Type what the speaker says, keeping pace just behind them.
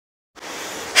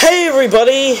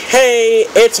everybody, hey,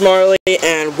 it's Marley,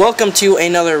 and welcome to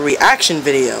another reaction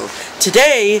video.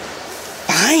 Today,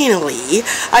 finally,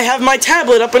 I have my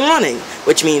tablet up and running,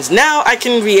 which means now I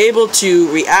can be able to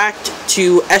react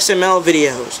to SML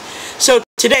videos. So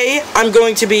today, I'm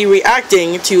going to be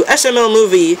reacting to SML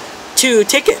movie 2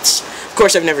 Tickets. Of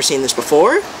course, I've never seen this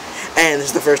before, and this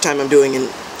is the first time I'm doing a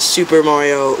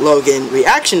SuperMarioLogan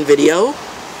reaction video,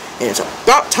 and it's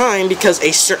about time because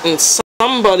a certain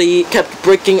somebody kept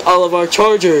breaking all of our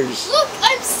chargers. Look,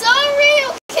 I'm sorry,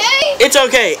 okay? It's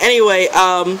okay. Anyway,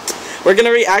 we're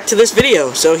gonna react to this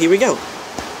video, so here we go.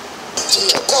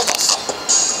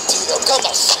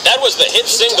 That was the hit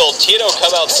single, Tito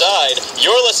Come Outside.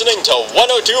 You're listening to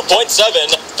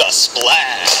 102.7, The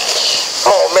Splash.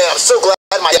 Oh man, I'm so glad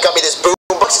my got me this boombox.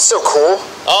 It's so cool.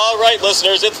 Alright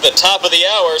listeners, it's the top of the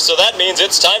hour, so that means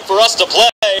it's time for us to play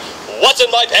What's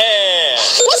in My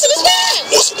Pants? What's in his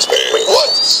pants? What's in his pants? Wait, what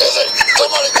is it?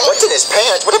 What's in his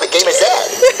pants? What type of game is that?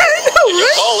 If you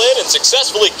call in and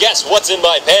successfully guess what's in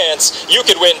my pants, you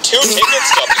could win 2 tickets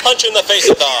to Punch in the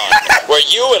Face-a-thon, where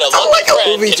you and a lucky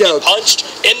friend can get punched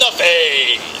in the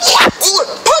face.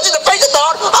 Punch in the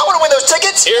Face-a-thon? I want to win those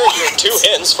tickets. Here are your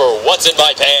 2 hints for what's in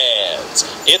my pants.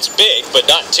 It's big, but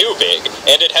not too big,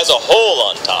 and it has a hole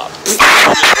on top. Big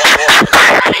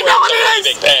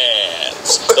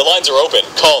pants. The lines are open.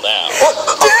 Call now.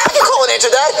 I can call and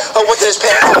answer that. What's in his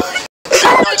pants? It's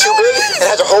not too big. It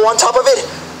has a hole on top of it.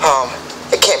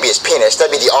 It can't be his penis.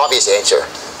 That'd be the obvious answer.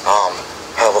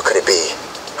 What could it be?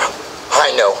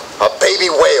 I know. A baby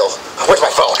whale. Where's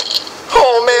my phone?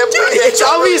 Oh man, dude, it's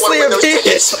obviously a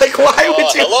penis. Like, why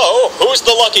would you? Hello, who's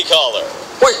the lucky caller?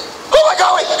 Wait. Oh my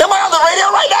God! Wait, am I on the radio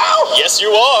right now? Yes,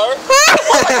 you are. Oh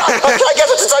my God! Can I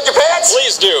guess what's inside your pants?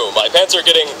 Please do. My pants are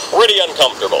getting pretty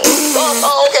uncomfortable.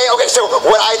 Okay. So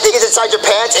what I think is inside your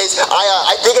pants is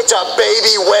I think it's a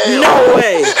baby whale. No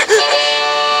way.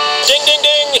 Ding, ding,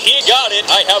 ding! He got it.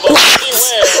 I have a baby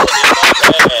whale in my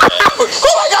pants.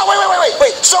 Oh my God!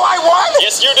 Wait! So I won?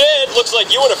 Yes, you did. Looks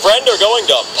like you and a friend are going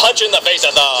to Punch in the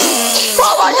Face-a-thon.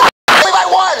 Oh my God! I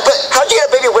won! But how'd you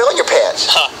get a baby whale in your pants?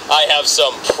 Ha! I have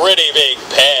some pretty big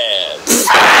pants.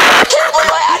 I can't believe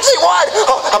I actually won!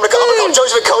 I'm gonna call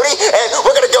Joseph and Cody, and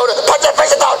we're gonna go to Punch in the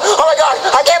Face-a-thon. Oh my God!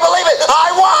 I can't believe it!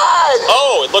 I won!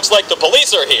 Oh, it looks like the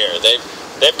police are here.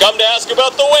 They've come to ask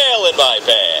about the whale in my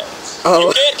pants. Oh.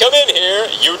 You can't come in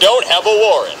here. You don't have a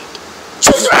warrant.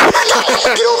 Joseph,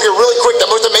 get over here really quick. The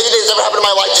most amazing thing that's ever happened in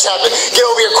my life just happened. Get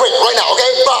over here quick, right now,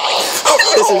 okay? Bye.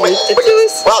 This is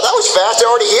ridiculous. Wow, that was fast. They're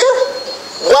already here?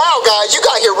 Wow, guys, you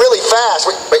got here really fast.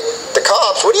 Wait, the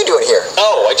cops, what are you doing here?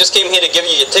 Oh, I just came here to give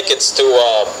you your tickets to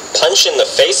Punch in the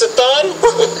Face-a-thon?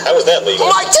 How is that legal?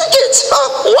 My tickets?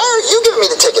 Why are you giving me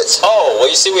the tickets? Oh, well,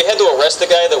 you see, we had to arrest the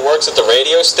guy that works at the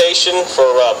radio station for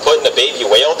putting a baby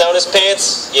whale down his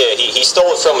pants. Yeah, he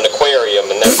stole it from an aquarium,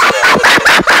 and that's...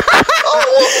 Oh,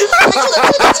 well, thanks for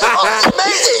the tickets. Oh, it's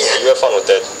amazing. You have fun with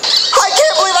that. I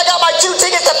can't believe I got my 2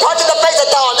 tickets to Punch in the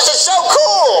Face-a-thon. This is so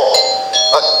cool.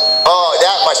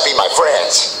 That must be my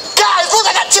friends. Guys, look,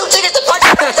 I got 2 tickets to Punch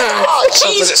in the Face-a-thon.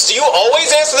 Jesus, do you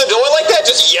always answer the door like that,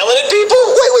 just yelling at people?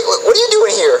 Wait, what are you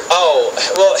doing here? Oh,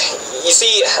 well, you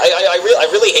see, I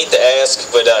really hate to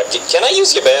ask, but can I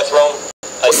use your bathroom?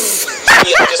 I've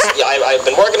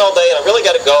been working all day, and I really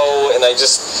got to go, and I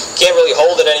just can't really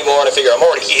hold it anymore, and I figure I'm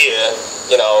already here,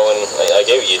 you know, and I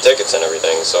gave you your tickets and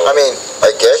everything, so... I mean,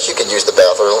 I guess you could use the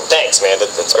bathroom. Than's, man,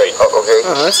 that's great. Oh, okay.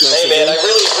 Oh, that's nice. Hey, man, I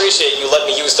really appreciate you letting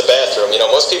me use the bathroom. You know,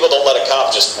 most people don't let a cop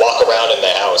just walk around in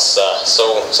their house,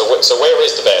 so where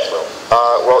is the bathroom?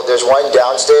 Well, there's one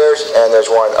downstairs, and there's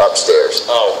one upstairs.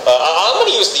 Oh, I'm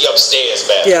gonna use the upstairs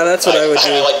bathroom. Yeah, that's what I would do.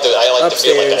 I like to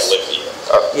feel like I live here.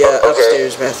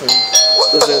 Upstairs bathroom.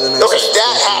 Those are the nicest. Okay,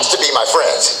 that has to be my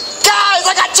friends. Guys,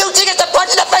 I got 2 tickets to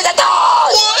Punch in the Face-a-thon!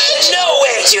 What? No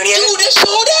way, Junior. Dude, it's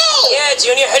sold out! Yeah,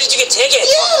 Junior, how did you get tickets?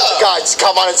 Yeah! Guys,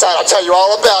 come on inside. I'll tell you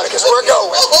all about it, because we're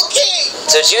going. Okay.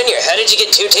 So, Junior, how did you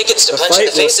get 2 tickets to Punch in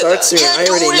the Face-a-thon? Soon. I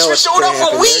already know what's going to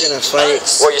happen. They're going to fight.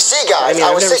 Well, you see, guys,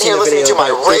 I was sitting here listening to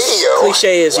my radio.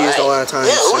 Cliche is used a lot of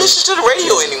times. Yeah, who listens to the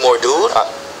radio anymore, dude?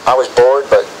 I was bored,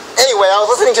 but... Anyway, I was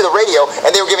listening to the radio,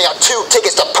 and they were giving out 2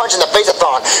 tickets to Punch in the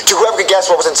Face-a-thon to whoever could guess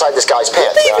what was inside this guy's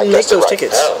pants. They even make those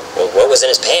tickets. Oh, well, what was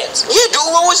in his pants? Yeah, dude,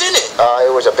 what was in it?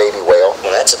 It was a baby whale.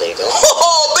 Well, that's illegal.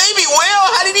 Oh, baby whale?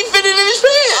 How did he fit it in his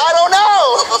pants? I don't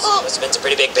know. Must have been some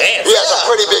pretty big pants. Yeah, some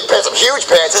pretty big pants, some huge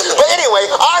pants. But anyway,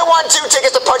 I won 2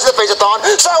 tickets to Punch in the Face-a-thon,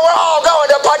 so we're all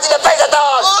going to Punch in the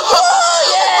Face-a-thon.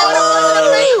 Oh, yeah!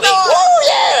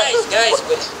 Guys,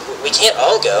 we can't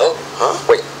all go. Huh?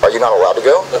 Wait, are you not allowed to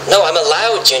go? No, I'm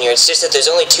allowed, Junior. It's just that there's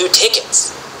only 2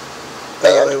 tickets.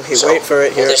 Okay, wait for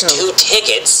it. Here Well, it there's comes. 2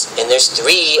 tickets, and there's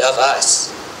 3 of us.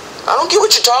 I don't get what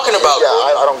you're talking about. Yeah,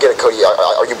 I don't get it, Cody.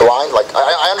 Are you blind? Like,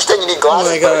 I understand you need glasses.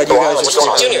 Oh my God, but are you guys blind? are What's going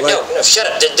on? Junior, What? no, shut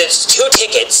up. There's 2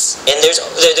 tickets, and there's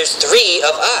 3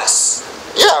 of us.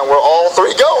 Yeah, and we're all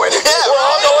 3 going. Yeah, we're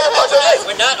all going to punch the face.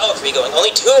 We're not all 3 going.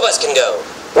 Only 2 of us can go.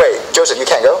 Wait, Joseph, you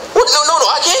can't go? What? No,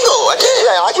 I can't go. I can't.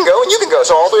 Yeah, I can go and you can go,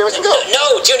 so all 3 of us can go.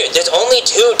 No, Junior, there's only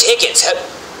 2 tickets.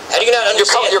 How do you not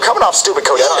understand? You're coming off stupid,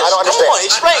 Cody. I don't understand. Come on,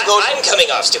 explain, Cody. I'm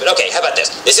coming off stupid. Okay, how about this?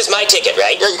 This is my ticket,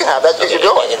 right? Yeah, you can have that. Okay, You're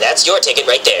going. and that's your ticket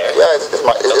right there. Yeah, this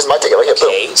is my ticket right here.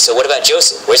 Boom. Okay, so what about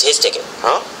Joseph? Where's his ticket?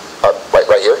 Huh?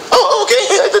 Right here. Oh, okay.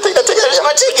 Yeah, take that ticket. That's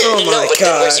my ticket. Oh No, my but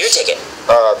then where's gosh. your ticket?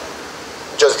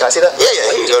 Joseph, can I see that? Yeah,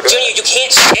 here you go. Junior, you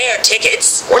can't share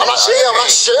tickets. I'm not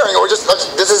sharing. We're just,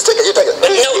 this is his ticket. You take it.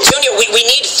 But no, Junior, we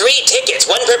need 3 tickets,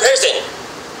 1 per person.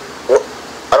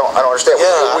 I don't understand.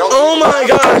 Yeah, I don't- Oh my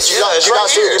gosh. Yeah, it's You're right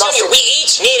not here. serious. Junior, we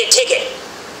each need a ticket.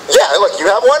 Yeah, look, you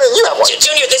have one and you have one.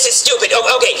 Junior, this is stupid.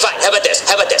 Oh, okay, fine. How about this?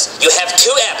 You have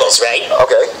 2 apples, right?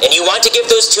 Okay. And you want to give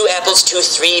those 2 apples to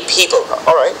 3 people.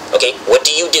 All right. Okay, what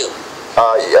do you do?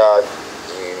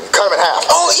 You cut them in half.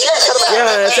 Oh, yeah, cut them in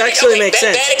half. Yeah, that actually makes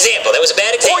sense. Bad example. That was a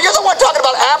bad Well, example. you're the one talking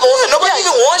about apples. Nobody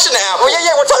even wants an apple. Well,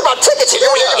 yeah, we're talking about tickets here.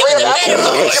 You bring up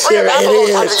apples. You bring up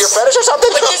apples. Is it your fetish or something?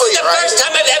 But this is the first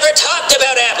time I've ever talked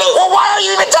about apples. Well, why are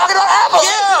you even talking about apples?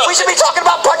 Yeah. We should be talking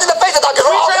about punching the face of because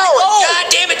we're all going. God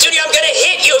damn it, Junior, I'm gonna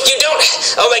hit you if you don't.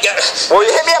 Oh my God. Well,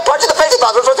 you hit me up punching the face of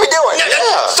we're supposed to be doing.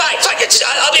 No, fine.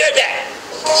 I'll be right back.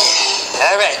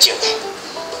 All right, Junior.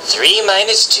 3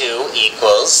 minus 2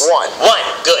 equals 1. 1.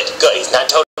 Good. He's not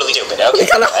totally stupid. Okay. We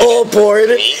got a whole board.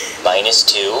 3 minus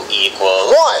 2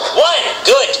 equals 1. 1.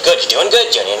 Good. You're doing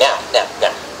good, Junior. Now.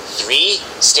 3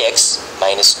 sticks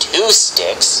minus 2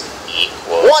 sticks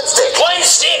equals 1 stick. 1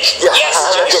 stick. Yeah, Yes,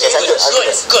 I get this, I get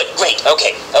this. good. Great.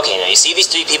 Okay. Now you see these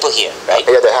 3 people here, right?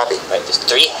 Yeah, they're happy. Right. There's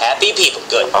 3 happy people.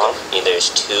 Good. Uh-huh. And there's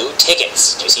 2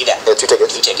 tickets. Do you see that? Yeah, 2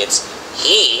 tickets. 2 tickets.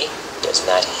 He does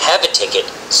not have a ticket,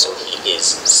 so he is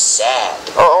sad.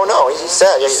 Oh no, he's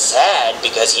sad. Yeah, Sad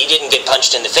because he didn't get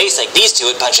punched in the face like these 2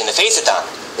 would punch in the face-a-thon.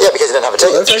 yeah, because he didn't have a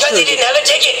ticket. That's Because he actually didn't have a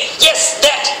ticket. Yes,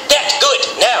 that.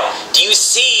 Good. Now, do you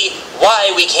see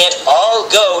why we can't all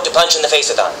go to punch in the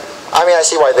face-a-thon? I mean, I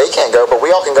see why they can't go, but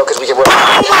we all can go because we can. Oh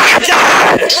my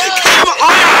God! Come on! All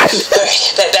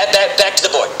right, back to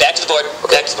the board. Back to the board.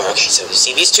 Okay, so you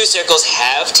see these 2 circles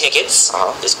have tickets.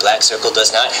 Uh-huh. This black circle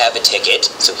does not have a ticket.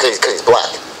 So Because he's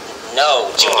black.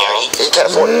 no, Junior. He can't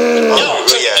afford it. No,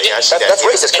 Junior. Yeah, I see that. That's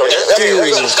racist, Cody. That's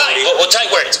racist. Fine. We'll try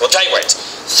words.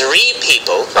 3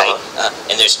 people, right?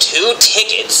 And there's 2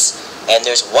 tickets, and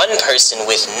there's 1 person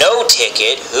with no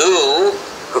ticket who.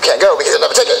 Who can't go because he doesn't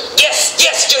have a ticket. Yes,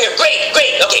 Junior. Great.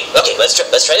 Okay. Let's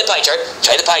try the pie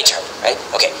chart. Right?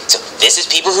 Okay. So this is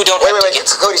people who don't Wait, have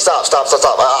tickets. Cody, stop.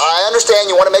 I understand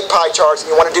you want to make pie charts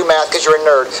and you want to do math because you're a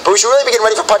nerd, but we should really be getting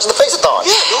ready for punching the face-a-thon.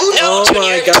 Yeah, dude. No, Oh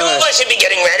Junior. my 2 of gosh. us should be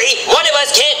getting ready. 1 of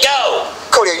us can't go.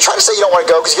 Cody, are you trying to say you don't want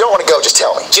to go? Because if you don't want to go, just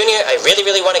tell me. Junior, I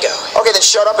really want to go. Okay, then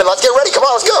shut up and let's get ready. Come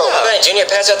on, let's go. All right, Junior,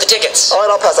 pass out the tickets. All right,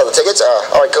 I'll pass out the tickets.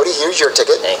 All right, Cody, here's your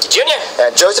ticket. Thank you, Junior.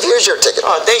 And Joseph, here's your ticket.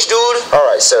 Oh, thanks, dude. All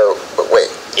right, so, wait.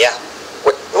 Yeah.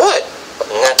 What?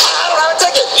 Not- I don't have a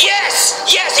ticket. Yes,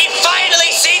 he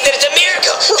finally sees that it's a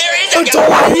miracle. There is a Oh,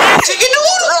 God. Chicken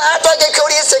noodle. After I gave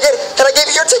Cody his ticket and I gave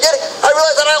you your ticket, I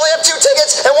realized that I only have 2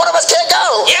 tickets and one of us can't go.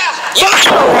 Yeah.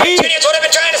 Finally. Junior, that's what I've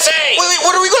been trying to say. Wait,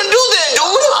 what are we gonna do then,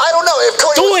 dude? I don't know. If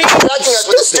Cody Doing was judging us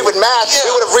with this stupid math,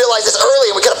 we would have realized this early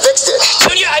and we could have fixed it.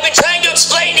 Junior, I've been trying to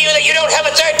explain to you that you don't have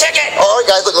a 3rd ticket. All right,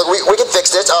 guys, look, we can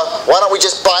fix this. Why don't we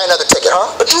just buy another ticket,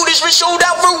 huh? But dude, it's been sold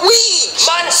out for weeks.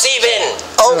 Months even.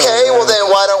 Okay, well then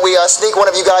why don't we sneak one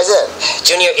of you guys in?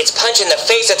 Junior, it's punch in the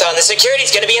face-a-thon. The security's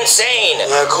gonna be insane.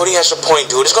 Yeah, Cody has a point,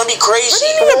 dude. It's gonna be crazy.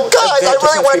 Well, guys, I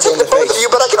really want to take the both of you,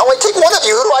 but I can only take one of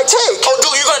you. Who do I take? Oh,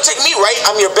 dude, you're gonna take me, right?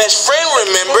 I'm your best friend,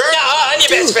 remember? No, I'm your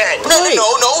best friend. No.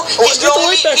 He's Get the known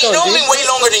me. light back He's on, known me dude. way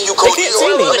longer than you, Cody. can't see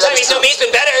me. All the time he's known me, he's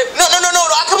been better. No.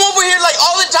 I come over here like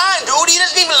all the time, dude. He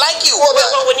doesn't even like you.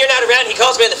 Well, when you're not around, he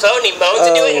calls me on the phone and he moans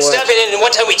and doing what? stuff. And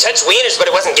one time we touched wieners, but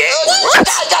it wasn't gay.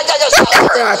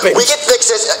 Guys, happened? we can fix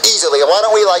this easily. Why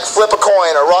don't we like flip a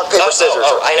coin or rock, paper, scissors?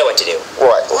 Oh, I know what to do.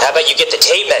 What? How about you get the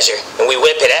tape measure and we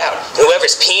whip it out?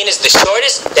 Whoever's penis is the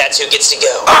shortest, that's who gets to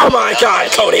go. Oh my God,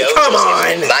 Cody, come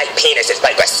on! My penis is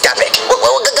microscopic.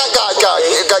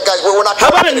 Guys, we're not. How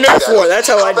about a Nerf war? That's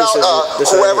how I about,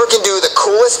 decide. whoever can do the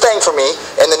coolest thing for me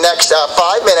in the next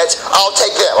 5 minutes, I'll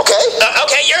take them. Okay?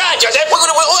 Okay, you're on, Joseph.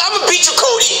 I'm gonna beat you,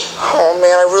 Cody. Oh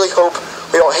man, I really hope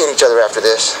we don't hate each other after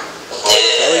this.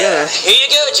 Here you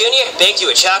go, Junior. Baked you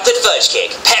a chocolate fudge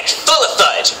cake. Packed full of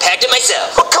fudge. Packed it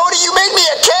myself. But Cody, you made me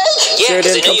a cake? Yeah,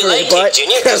 because I know you like cake,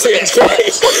 Junior. Because we're best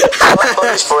buddies. Butt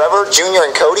buddies forever, Junior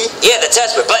and Cody? Yeah, that's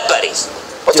us. We're butt buddies.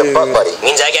 What's a butt buddy?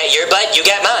 Means I got your butt, you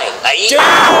got mine. I eat. Dude!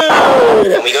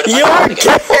 And we go to You're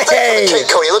together. gay! Cake,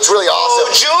 Cody, it looks really Oh, awesome.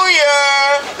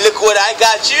 Junior, look what I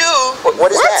got you.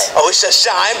 What is that? Oh, it's a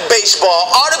signed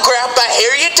baseball autographed by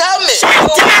Harriet Tubman. It's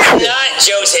not,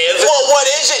 Joseph. Well, what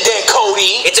is it then,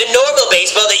 Cody? It's a normal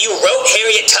baseball that you wrote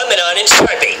Harriet Tubman on in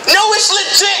Sharpie. No, it's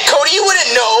legit, Cody. You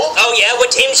wouldn't know. Oh, yeah? What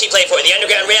team did she play for? The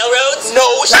Underground Railroads? No,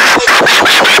 it's not.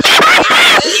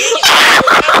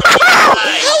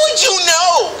 How would you know?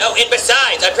 Oh, and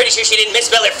besides, I'm pretty sure she didn't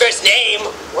misspell her first name.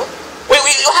 Wait,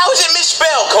 how is it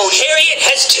misspelled, Cody? Harriet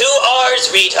has 2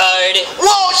 R's, retard.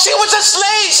 Whoa, she was a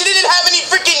slave. She didn't have any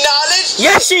freaking knowledge.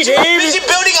 Yes, she did! Busy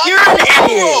building You're an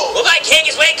idiot! Well, my cake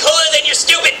is way cooler than your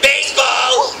stupid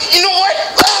baseball. You know what?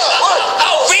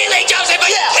 Oh, really, Joseph?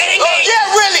 Are you kidding me?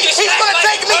 Yeah, really. He's gonna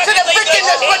take me to the freaking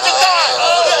Punch-a-thon.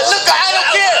 Look, I don't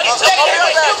care. You're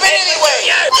stupid anyway.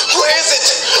 Where is it?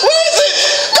 Where is it?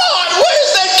 God,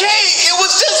 where's that cake? It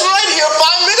was just right here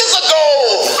 5 minutes ago.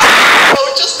 Oh,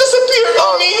 it just disappeared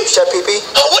on me. Chef Pee-Pee?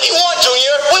 What do you want,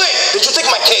 Junior? Wait, did you take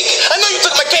my cake? I know you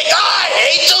took my cake. I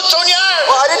hate you, Junior.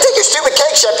 Well, I didn't take your stupid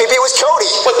cake, Chef Pee-Pee. It was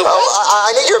Cody. Wait, what?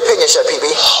 I need your opinion, Chef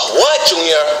Pee-Pee. What,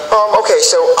 Junior? Okay,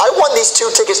 so I won these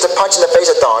 2 tickets to Punch in the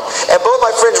Face-a-thon, and both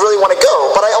my friends really want to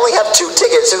go, but I only have 2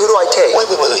 tickets, so who do I take?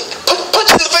 Wait. Punch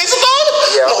in the Face-a-thon?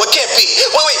 Yeah. No, it can't be.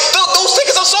 Wait, those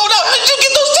tickets are sold out. How did you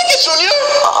get those tickets, Junior?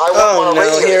 I won a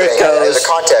radio here it thing. It was goes. a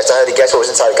contest. I had to guess what was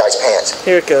inside a guy's pants.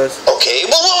 Here it goes. Okay,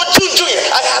 well, Junior,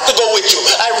 I have to go with you.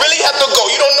 I really have to go.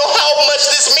 You don't know how much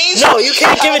this means? No, you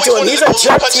can't give it to him. He's a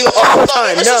jerk to you all the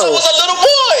time. Since I No. was a little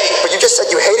boy. But you just said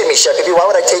you hated me, Chef Pee-Pee. Why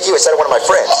would I take you instead of one of my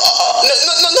friends?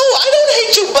 No, I don't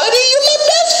hate you, buddy. You're my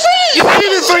best friend. You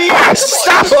hated it for years!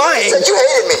 Stop You lying! said you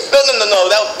hated me. No.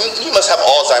 You must have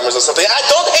Alzheimer's or something. I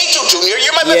don't hate you, Junior.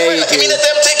 You're my best Yeah, friend. you Give me do. that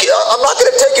damn ticket. I'm not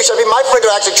gonna take you, Chef Pee-Pee. My friends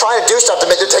are actually trying to do stuff to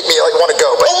make you take me, like, want to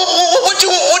go. But What do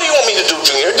you want me to do,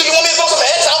 Junior? Do you want me to throw some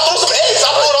eggs? I'll throw some eggs.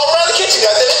 I'll throw it all around the kitchen.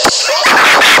 What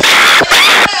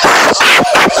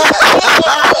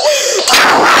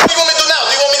do you want me to do now?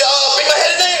 Do you want me to bring my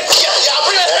head in there? Yeah, I'll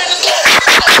bring my head in this can.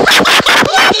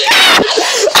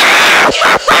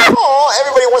 Aw,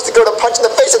 everybody wants to go to Punch in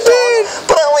the Face-a-thon,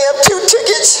 but I only have 2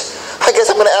 tickets. I guess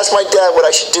I'm gonna ask my dad what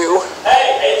I should do.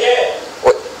 Hey, kid.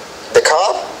 What? The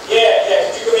cop? Yeah,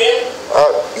 could you come in?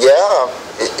 Yeah.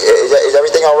 Is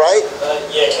everything all right?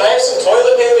 Yeah, can I have some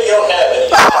toilet paper? You don't have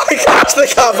any. Oh my gosh, the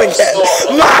cop again!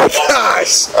 My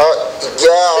gosh!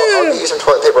 Yeah, I'll get you some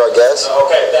toilet paper, I guess.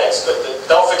 Okay, thanks. But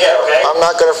don't forget, okay? I'm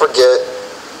not gonna forget.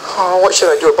 Oh, what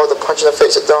should I do about the Punch in the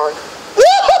Face-a-thon?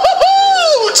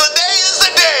 Woo-hoo-hoo! Today is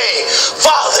the day.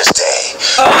 Father's Day.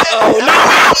 Oh no!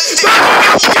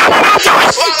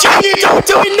 Junior, don't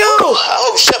do it! No!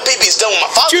 Oh, Chef Pee-Pee's done with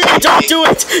my father. Junior, don't do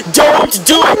it! Don't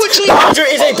do it! Roger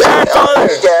is a bad father!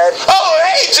 Hey, Dad. Oh,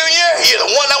 hey, Junior. You're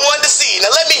the one I wanted to see. Now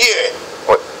let me hear it.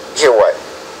 What? Hear what?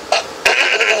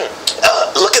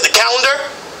 Look at the calendar.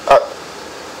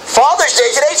 Father's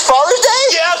Day? Today's Father's Day?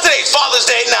 Yeah, today's Father's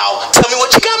Day. Now, tell me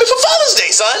what you got me for Father's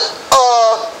Day, son.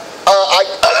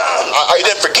 You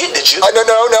didn't forget, did you? No,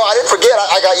 I didn't forget.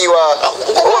 I got you, What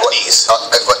are these?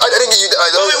 I didn't get you,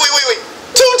 Wait.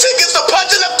 2 tickets to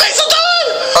Punch in the Face-a-thon?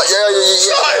 yeah.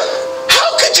 Son,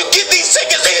 how could you get these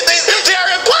tickets? They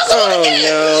are impossible to get.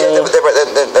 No.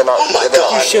 They're not. Oh my they're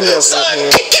God. not. You shouldn't have Son, let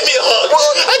me. give me a hug.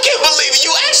 I can't believe it.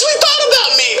 You actually thought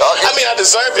about me. I mean, I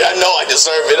deserve it. I know I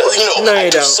deserve it. No, I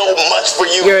you do don't. so much for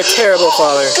you. You're a terrible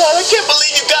father. God, I can't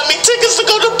believe you got me tickets to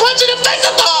go to Punch in the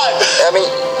Face-a-thon. I mean,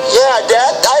 yeah,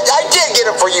 Dad, I did get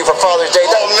them for you for Father's Day.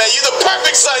 Oh man, you're the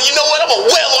perfect son. You know what? I'm gonna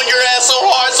wail on your ass so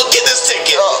hard. So get this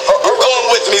ticket. You're going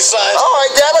with me, son. All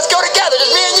right, Dad, let's go together.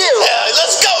 Just me and you. Yeah,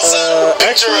 let's go, son.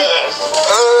 Picture actually- it.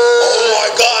 Oh my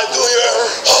God, Junior.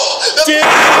 Dude!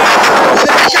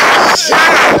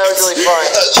 That was really fun.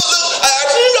 Look, I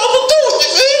actually know what to do. You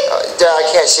see? Dad, I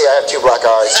can't see. I have 2 black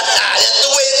eyes. That's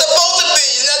the way it's supposed to be.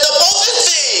 You're not supposed to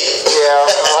see. Yeah,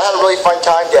 I had a really fun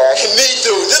time, Dad. Me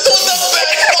too. This was the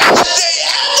best Father's Day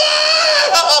ever.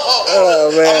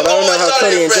 Oh man, I don't know how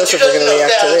Cody and Joseph are gonna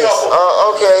react to this.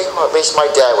 Okay. Well, at least my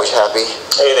dad was happy.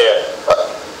 Hey there.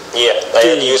 Yeah,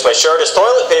 I had to use my shirt as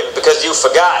toilet paper because you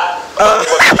forgot. I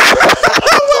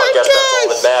guess that's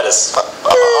all that matters.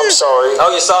 I'm sorry.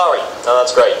 Oh, you're sorry. Oh,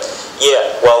 that's great.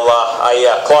 Yeah, well, I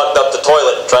clogged up the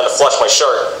toilet trying to flush my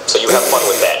shirt, so you have fun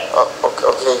with that.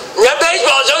 Okay. That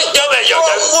baseball is so stupid,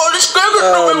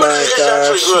 Oh my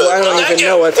gosh, I don't even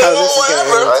know how this is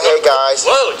gonna end. Hey, guys.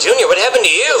 Whoa, Junior, what happened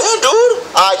to you? Yeah, dude.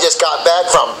 I just got back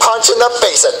from punching the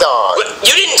face of Dawn.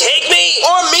 You didn't take me?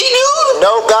 Or me, dude?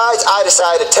 No, guys, I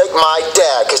decided to take my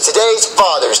dad, because today's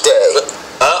Father's Day.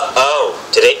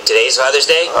 Today's Father's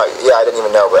Day? Yeah, I didn't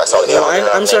even know, but I saw the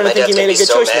I'm starting to think you made a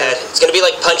good choice now. It's gonna be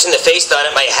like punching the face down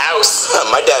at my house.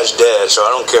 My dad's dead, so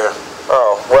I don't care.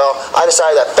 Oh, well, I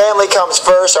decided that family comes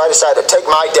first, so I decided to take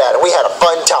my dad, and we had a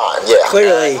fun time, yeah.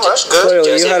 Clearly, that's good.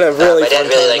 clearly, Joseph, you had a really my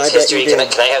fun dad really time. likes I bet history. you Can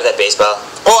did. I have that baseball?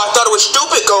 Oh, I thought it was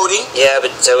stupid, Cody. Yeah,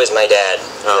 but so is my dad.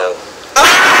 Oh.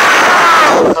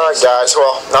 Alright, guys,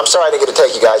 well, I'm sorry I didn't get to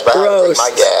take you guys, but I have to take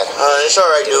my dad. It's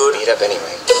alright, dude. Beat up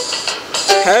anyway.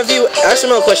 Have you,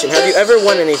 SML question, have you ever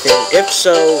won anything? If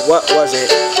so, what was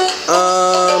it?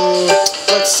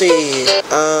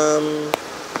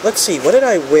 Let's see, what did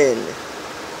I win?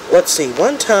 Let's see,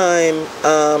 one time,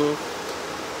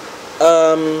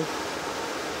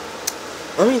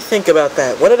 let me think about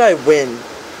that. What did I win?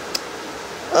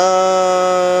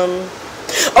 Oh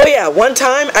yeah, one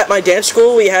time at my dance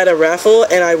school we had a raffle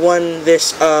and I won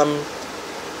this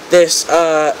this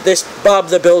Bob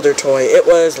the Builder toy. It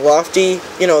was Lofty,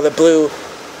 you know, the blue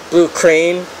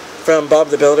crane from Bob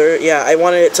the Builder. Yeah, I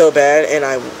wanted it so bad and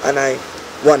I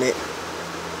won it.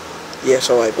 Yeah,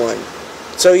 so I won.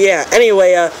 So yeah,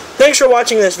 anyway, thanks for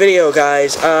watching this video,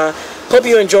 guys. Hope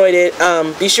you enjoyed it.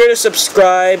 Be sure to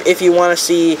subscribe if you want to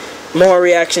see more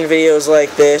reaction videos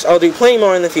like this. I'll do plenty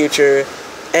more in the future.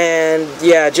 And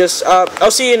yeah, just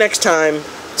I'll see you next time.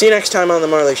 See you next time on the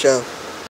Marley Show.